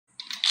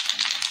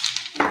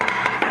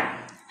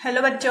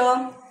Hello बच्चों,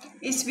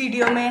 इस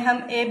video में हम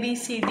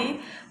ABCD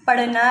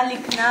पढ़ना,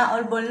 लिखना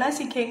और बोलना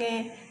सीखेंगे,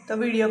 तो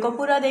वीडियो को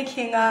पूरा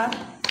देखिएगा।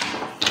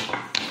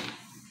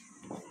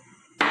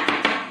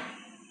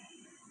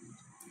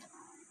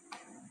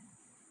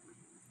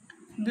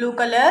 Blue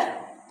colour,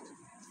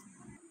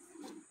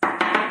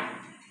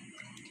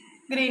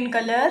 green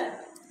colour,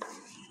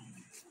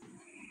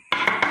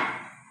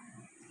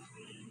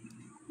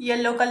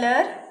 yellow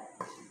colour,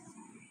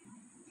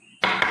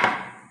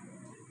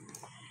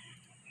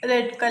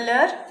 red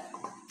colour,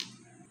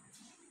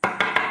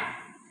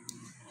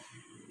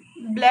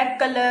 black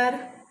colour,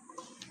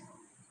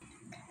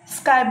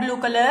 sky blue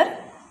colour,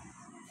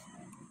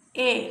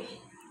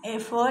 A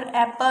for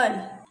apple,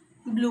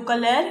 blue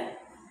color,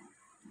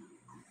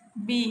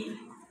 B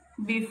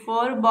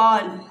for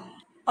ball,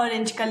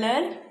 orange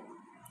color,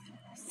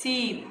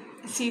 C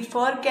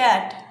for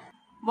cat,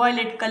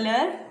 violet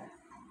color,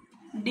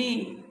 D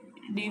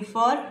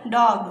for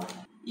dog,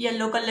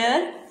 yellow color,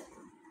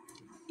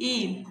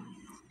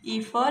 E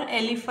for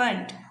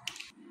elephant,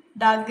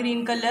 dark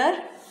green color,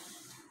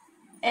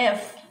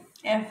 F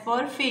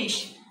for fish,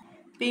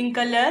 pink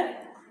color,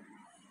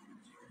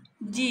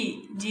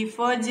 G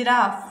for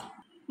giraffe,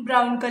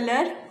 brown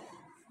color,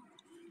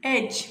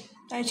 H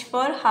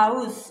for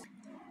house,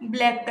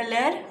 black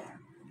color,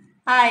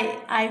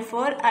 I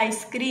for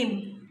ice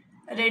cream,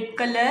 red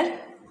color,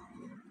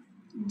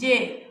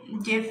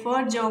 J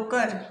for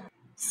joker,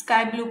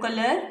 sky blue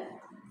color,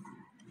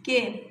 K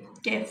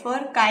for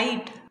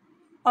kite,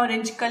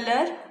 orange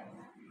color,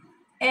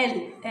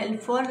 L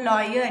for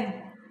lion,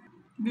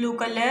 blue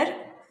color,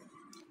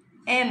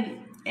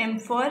 M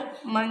for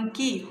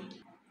monkey,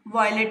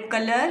 violet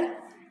color,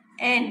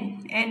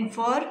 N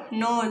for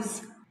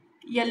nose,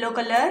 yellow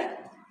color,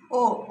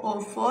 O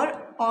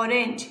for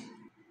orange,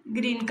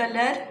 green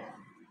color,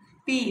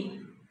 P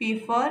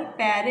for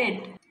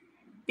parrot,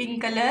 pink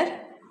color,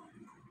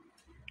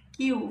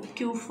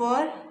 Q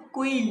for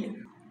quail,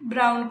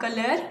 brown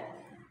color,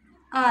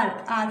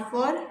 R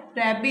for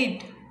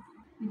rabbit,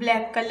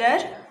 black color,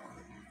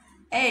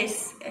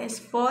 S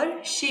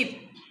for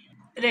sheep,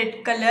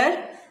 red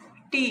color,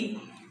 T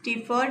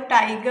for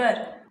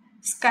tiger,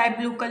 sky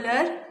blue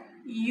color,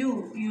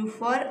 U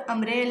for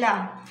umbrella,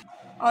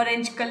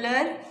 orange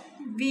color,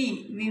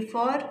 V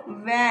for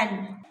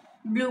van,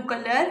 blue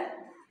color,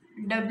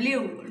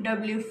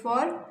 W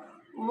for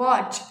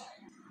watch,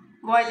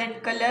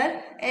 violet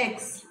color,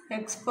 X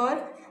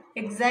for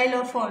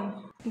xylophone,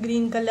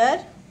 green color,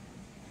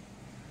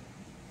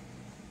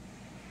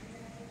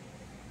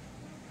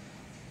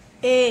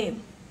 A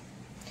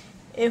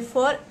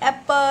for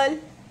apple,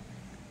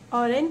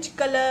 orange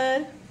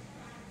color,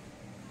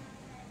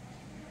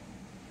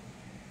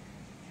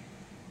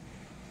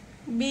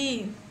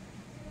 B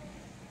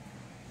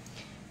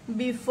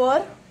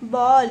for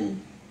ball,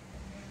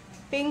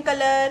 pink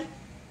color,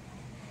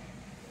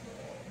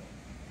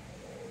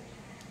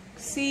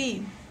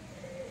 C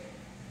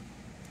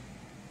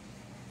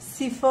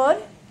for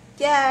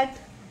cat,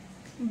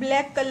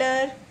 black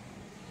color,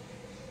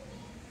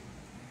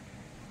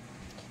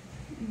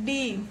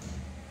 D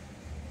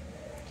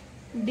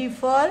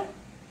for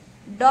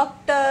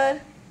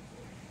doctor,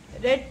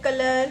 red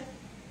color,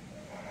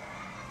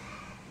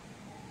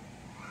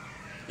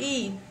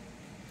 E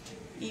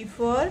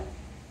for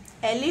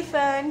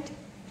elephant,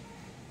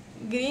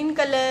 green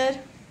color,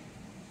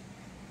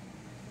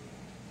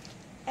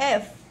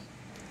 F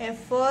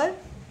for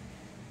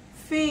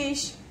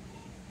fish,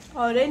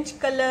 orange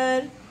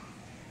color,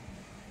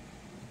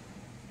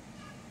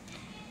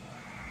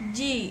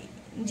 G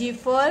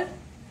for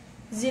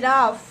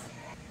giraffe,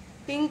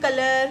 pink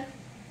color,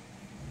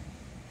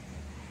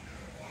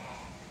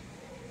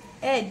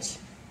 H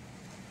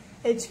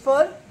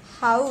for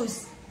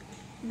house,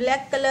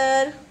 black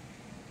color,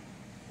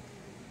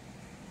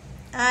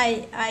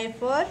 I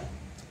for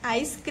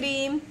ice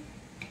cream,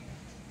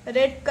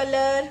 red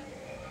color,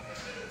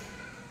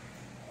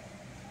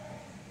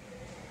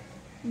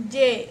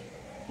 J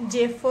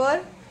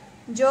for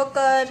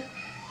joker,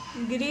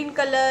 green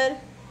color,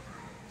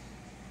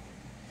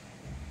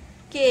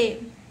 K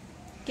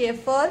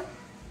for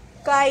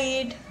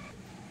kite,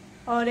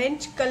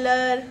 orange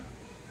color,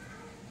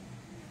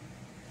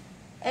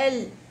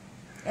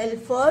 L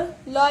for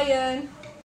lion,